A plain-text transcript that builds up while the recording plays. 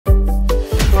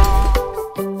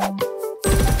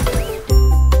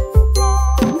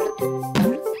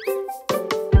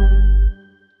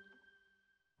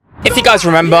guys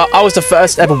remember, I was the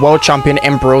first ever world champion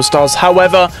in Brawl Stars.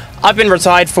 However, I've been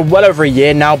retired for well over a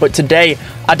year now, but today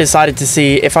I decided to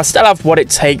see if I still have what it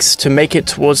takes to make it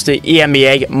towards the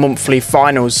EMEA monthly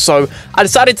finals. So I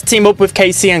decided to team up with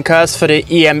KC and Cursed for the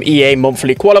EMEA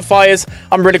monthly qualifiers.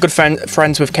 I'm really good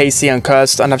friends with KC and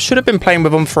Cursed, and I should have been playing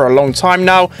with them for a long time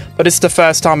now, but it's the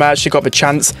first time I actually got the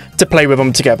chance to play with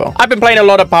them together. I've been playing a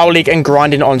lot of Power League and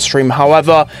grinding on stream.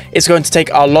 However, it's going to take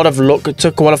a lot of luck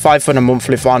to qualify for the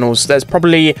monthly finals. There's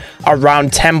probably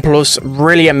around 10 plus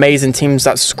really amazing teams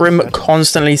that scrim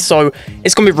constantly, so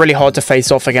it's going to be really hard to face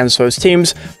off against those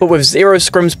teams. But with 0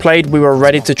 scrims played, we were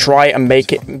ready to try and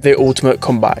make it the ultimate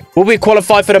comeback. Will we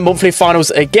qualify for the monthly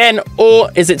finals again, or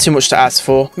is it too much to ask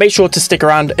for? Make sure to stick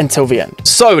around until the end.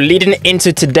 So leading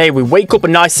into today, we wake up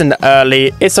nice and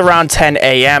early. It's around 10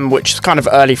 AM, which is kind of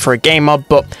early for a gamer,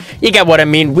 but you get what I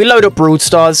mean. We load up Brawl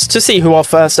Stars to see who our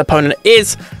first opponent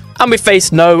is, and we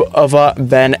face no other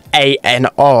than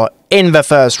ANR in the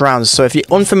first round. So if you're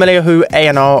unfamiliar who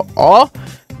ANR are,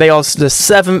 they are the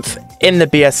 7th in the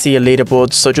BSC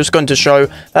leaderboard. So just going to show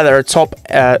that they're a top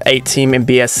 8 team in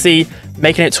BSC,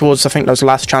 making it towards, I think, those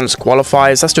last chance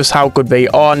qualifiers. That's just how good they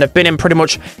are, and they've been in pretty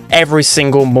much every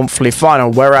single monthly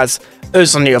final. Whereas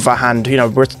us, on the other hand, you know,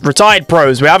 we're retired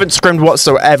pros. We haven't scrimmed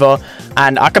whatsoever,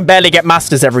 and I can barely get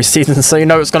masters every season, so you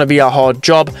know it's going to be a hard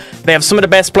job. They have some of the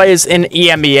best players in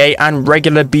EMEA and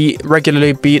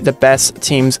regularly beat the best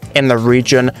teams in the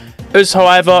region. Us,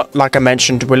 however, like I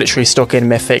mentioned, we're literally stuck in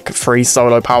Mythic free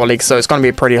solo Power League, so it's going to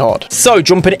be pretty hard. So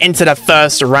jumping into the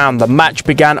first round, the match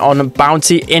began on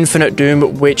Bounty Infinite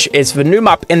Doom, which is the new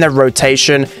map in the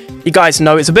rotation. You guys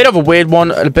know it's a bit of a weird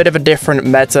one, a bit of a different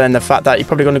meta in the fact that you're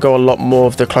probably going to go a lot more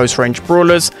of the close range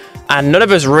brawlers, and none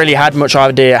of us really had much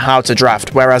idea how to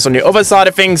draft. Whereas on the other side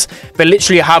of things, they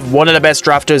literally have one of the best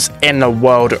drafters in the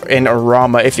world in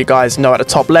Arama. If you guys know at the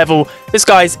top level, this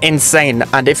guy's insane.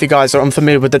 And if you guys are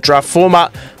unfamiliar with the draft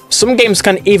format, some games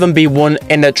can even be won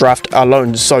in the draft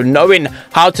alone. So knowing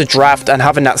how to draft and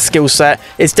having that skill set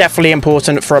is definitely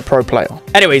important for a pro player.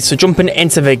 Anyway, so jumping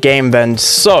into the game then.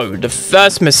 So the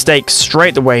first mistake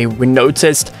straight away we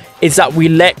noticed is that we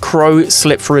let Crow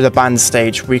slip through the ban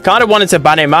stage. We kind of wanted to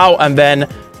ban him out, and then,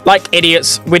 like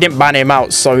idiots, we didn't ban him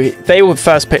out. So they would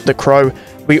first pick the Crow.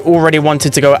 We already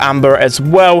wanted to go Amber as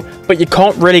well, but you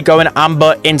can't really go an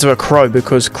Amber into a Crow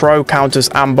because Crow counters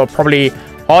Amber probably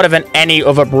harder than any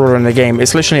other brawler in the game.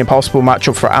 It's literally an impossible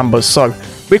matchup for Amber, so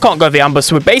we can't go the Amber.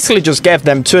 So we basically just gave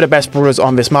them 2 of the best brawlers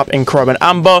on this map in Crow and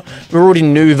Amber. We already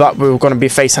knew that we were going to be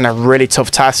facing a really tough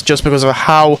task just because of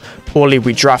how poorly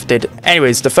we drafted.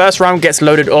 Anyways, the first round gets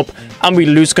loaded up and we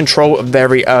lose control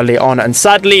very early on, and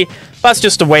sadly that's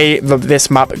just the way that this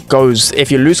map goes.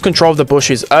 If you lose control of the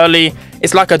bushes early,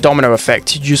 it's like a domino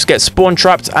effect. You just get spawn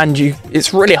trapped, and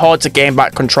it's really hard to gain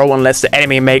back control unless the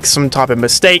enemy makes some type of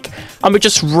mistake, and we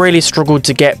just really struggled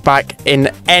to get back in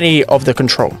any of the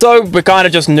control. So we kind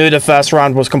of just knew the first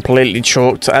round was completely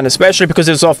chalked, and especially because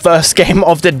it was our first game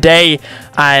of the day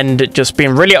and just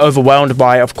being really overwhelmed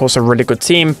by, of course, a really good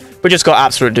team, we just got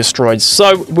absolutely destroyed.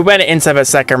 So we went into the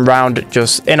second round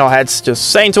just in our heads,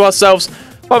 just saying to ourselves,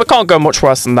 well, we can't go much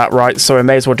worse than that, right? So we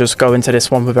may as well just go into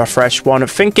this one with a fresh one.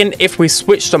 Thinking if we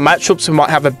switch the matchups, we might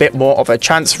have a bit more of a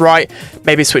chance, right?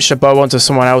 Maybe switch the bow onto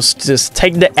someone else. Just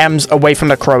take the M's away from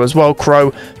the Crow as well.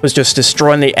 Crow was just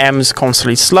destroying the M's,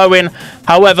 constantly slowing.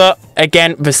 However,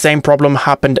 again, the same problem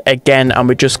happened again, and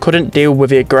we just couldn't deal with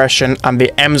the aggression, and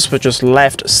the M's were just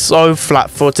left so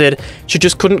flat-footed. She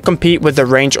just couldn't compete with the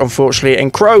range, unfortunately,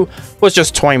 and Crow was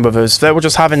just toying with us. They were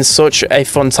just having such a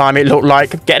fun time, it looked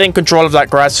like, getting control of that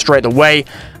grass straight away,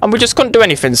 and we just couldn't do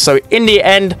anything. So in the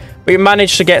end, we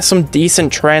managed to get some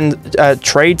decent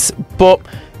trades, but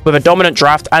with a dominant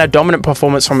draft and a dominant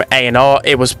performance from ANR,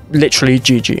 it was literally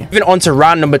GG. Moving on to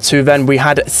round number 2 then, we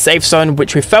had Safe Zone,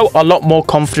 which we felt a lot more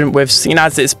confident with, seeing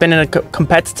as it's been in a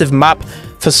competitive map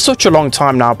for such a long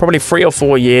time now. Probably 3 or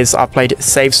 4 years I've played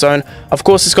Safe Zone. Of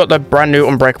course, it's got the brand new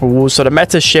Unbreakable Walls, so the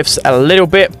meta shifts a little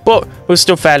bit, but we're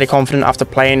still fairly confident after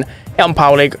playing it on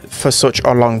Power League for such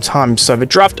a long time. So the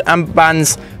draft and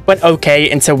bans went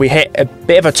okay until we hit a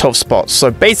bit of a tough spot.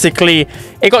 So basically,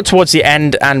 it got towards the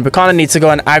end, and we kind of need to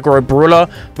go an aggro brawler.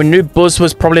 We knew Buzz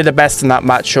was probably the best in that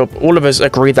matchup. All of us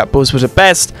agreed that Buzz was the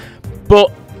best, but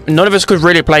none of us could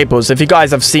really play Buzz. If you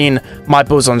guys have seen my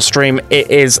Buzz on stream, it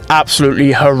is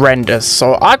absolutely horrendous.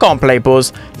 So I can't play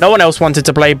Buzz. No one else wanted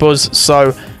to play Buzz,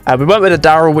 so we went with a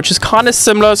Daryl, which is kind of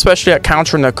similar, especially at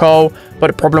countering the Cole, but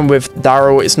the problem with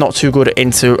Daryl is not too good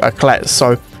into a Colette.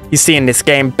 So you see in this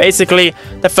game. Basically,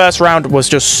 the first round was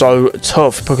just so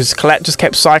tough because Colette just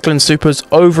kept cycling supers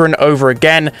over and over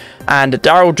again, and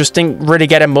Daryl just didn't really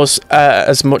get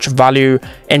as much value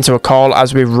into a call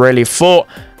as we really thought.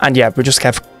 And yeah, we just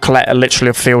gave Colette literally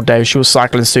a field day. She was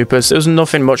cycling supers. There was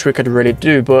nothing much we could really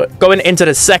do. But going into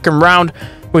the second round,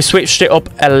 we switched it up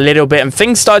a little bit and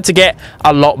things started to get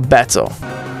a lot better.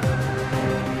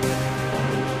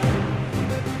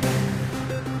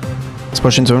 Let's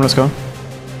push into him. Let's go.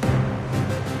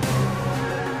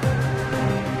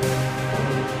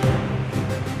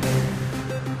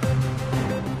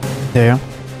 There you go.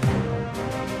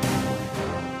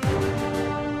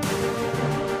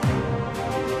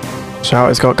 Shout,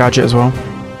 he's got gadget as well.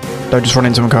 Don't just run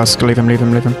into him, guys. Leave him, leave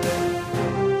him, leave him.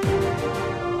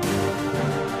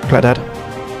 Colette dead.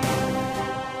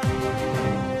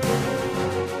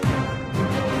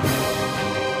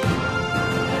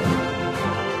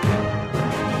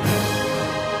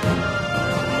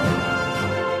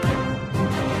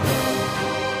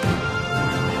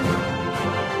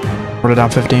 Roll it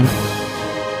down 15.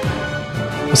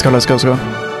 Let's go, let's go, let's go.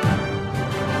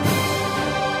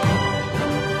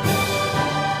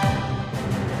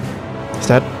 He's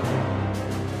dead.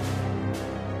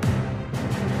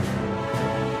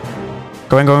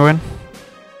 Go in, go in.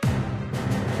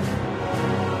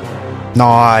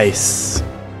 Nice.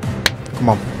 Come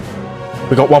on.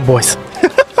 We got one, boys.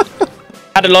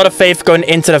 Had a lot of faith going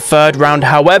into the third round,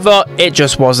 however, it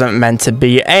just wasn't meant to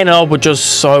be. A&R were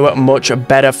just so much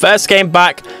better. First game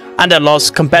back and a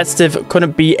loss. Competitive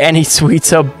couldn't be any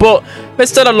sweeter, but there's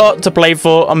still a lot to play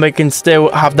for and we can still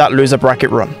have that loser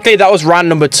bracket run. Okay, that was round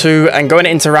number 2, and going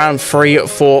into round 3,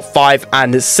 4, 5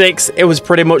 and 6, it was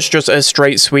pretty much just a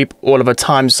straight sweep all of the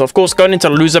time. So of course, going into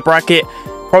loser bracket,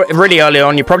 really early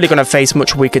on, you're probably going to face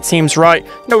much weaker teams, right?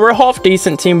 You know, we're a half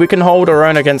decent team. We can hold our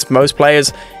own against most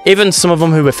players. Even some of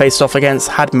them who we faced off against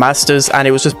had masters, and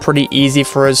it was just pretty easy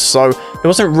for us. So there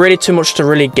wasn't really too much to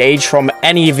really gauge from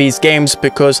any of these games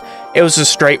because it was a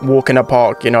straight walk in the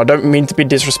park. You know, I don't mean to be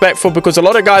disrespectful because a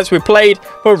lot of guys we played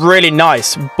were really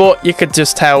nice, but you could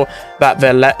just tell that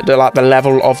the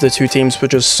level of the two teams were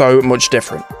just so much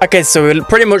different. Okay, so we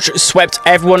pretty much swept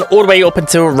everyone all the way up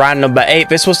until round number 8.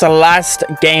 This was the last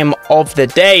game of the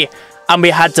day, and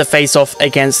we had to face off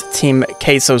against Team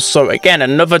Queso. So again,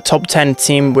 another top 10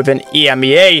 team within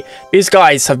EMEA. These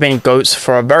guys have been GOATs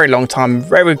for a very long time,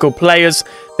 very good players.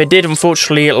 They did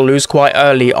unfortunately lose quite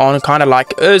early on, kind of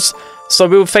like us. So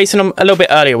we were facing them a little bit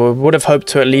earlier. We would have hoped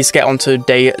to at least get onto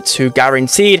day 2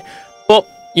 guaranteed, but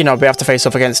you know, we have to face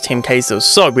off against Team Queso.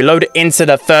 So we loaded into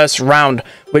the first round,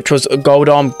 which was Gold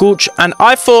Arm Gooch, and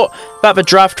I thought that the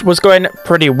draft was going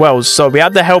pretty well. So we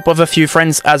had the help of a few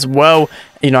friends as well,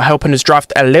 you know, helping us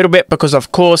draft a little bit because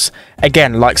of course,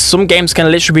 again, like some games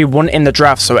can literally be won in the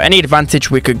draft. So any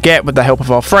advantage we could get with the help of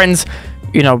our friends,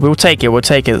 you know, we'll take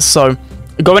it. So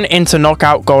going into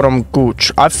knockout Gold Arm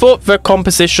Gooch, I thought the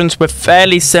compositions were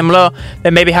fairly similar. They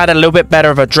maybe had a little bit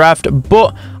better of a draft,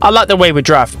 but I like the way we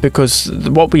draft because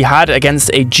what we had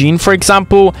against a Gene, for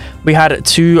example, we had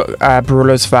 2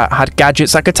 brawlers that had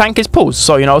gadgets that could tank his pulls.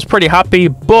 So, you know, I was pretty happy,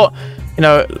 but you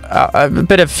know,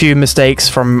 a few mistakes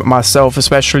from myself,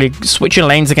 especially switching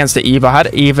lanes against the Eve. I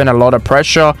had even a lot of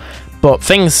pressure, but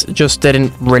things just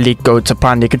didn't really go to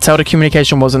plan. You could tell the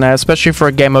communication wasn't there, especially for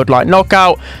a game mode like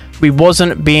knockout. We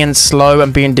wasn't being slow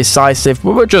and being decisive.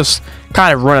 We were just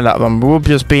kind of running at them. We were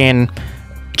just being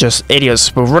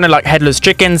idiots. We were running like headless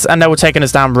chickens, and they were taking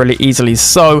us down really easily.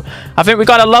 So I think we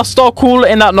got a lost star cool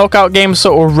in that knockout game.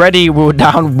 So already we were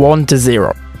down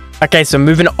 1-0. Okay, so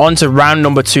moving on to round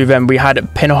number 2, then we had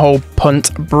Pinhole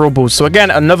Punt Brawl. So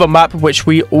again, another map which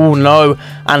we all know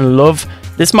and love.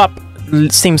 This map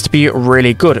seems to be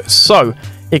really good. So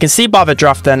you can see by the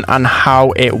draft then and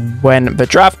how it went. The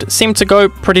draft seemed to go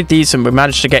pretty decent. We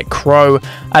managed to get Crow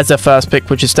as the first pick,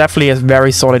 which is definitely a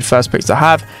very solid first pick to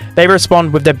have. They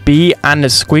respond with the B and the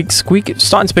Squeak. Squeak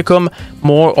starting to become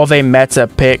more of a meta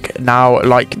pick now.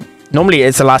 Like normally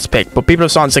it's the last pick, but people are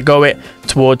starting to go it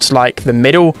towards like the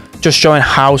middle, just showing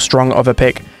how strong of a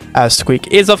pick Squeak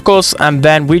is, of course. And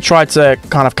then we tried to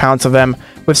kind of counter them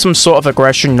with some sort of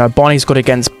aggression. You know, Bonnie's good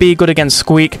against B, good against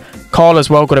Squeak. Carl as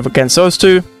well, good against those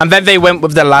two. And then they went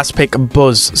with the last pick,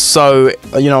 Buzz. So,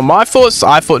 you know, my thoughts,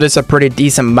 I thought this is a pretty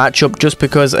decent matchup just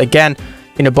because, again,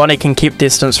 you know, Bonnie can keep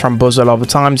distance from Buzz a lot of the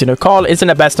times. You know, Carl isn't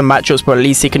the best in matchups, but at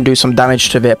least he can do some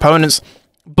damage to the opponents.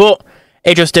 But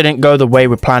it just didn't go the way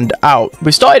we planned out.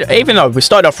 Even though we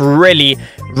started off really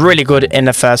good in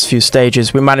the first few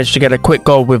stages, we managed to get a quick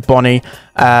goal with Bonnie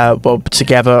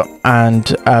together, and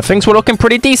things were looking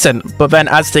pretty decent. But then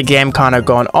as the game kind of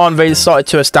gone on, they started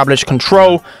to establish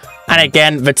control, And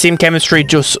again, the team chemistry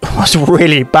just was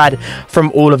really bad from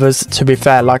all of us, to be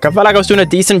fair. Like, I felt like I was doing a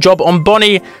decent job on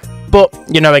Bonnie, but,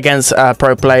 you know, against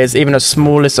pro players, even the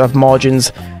smallest of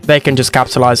margins, they can just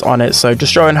capitalize on it. So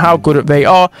just showing how good they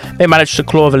are, they managed to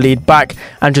claw the lead back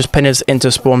and just pin us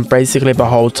into spawn basically the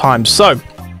whole time. So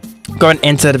going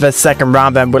into the second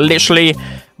round, then we're literally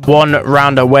one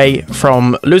round away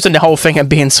from losing the whole thing and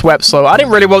being swept. So I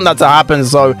didn't really want that to happen,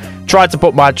 so tried to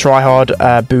put my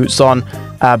try-hard boots on,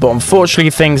 but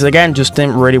unfortunately things again just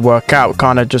didn't really work out.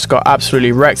 Kind of just got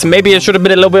absolutely wrecked. Maybe it should have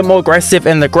been a little bit more aggressive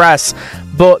in the grass,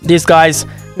 but these guys,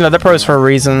 you know, they're pros for a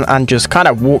reason and just kind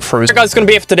of walk through. So guys, it's going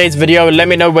to be it for today's video. Let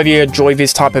me know whether you enjoy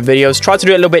these type of videos. Try to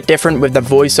do it a little bit different with the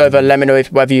voiceover. Let me know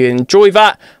whether you enjoy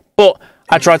that. But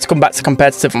I tried to come back to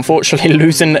competitive, unfortunately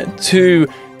losing 2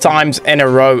 times in a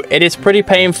row. It is pretty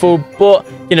painful, but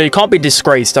you know, you can't be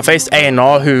disgraced. I faced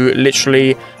A&R, who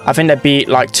literally, I think they beat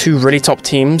like 2 really top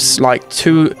teams, like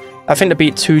I think they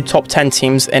beat 2 top 10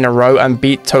 teams in a row and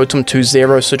beat Totem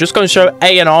 2-0. So just going to show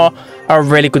A&R are a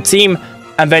really good team.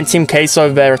 And then Team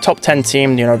Queso, they're a top 10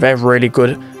 team, you know, they're really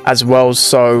good as well.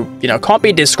 So, you know, can't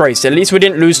be disgraced. At least we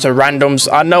didn't lose to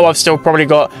randoms. I know I've still probably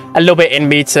got a little bit in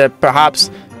me to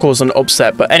perhaps cause an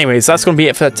upset. But anyways, that's going to be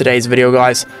it for today's video,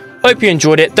 guys. Hope you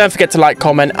enjoyed it. Don't forget to like,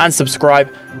 comment, and subscribe.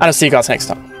 And I'll see you guys next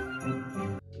time.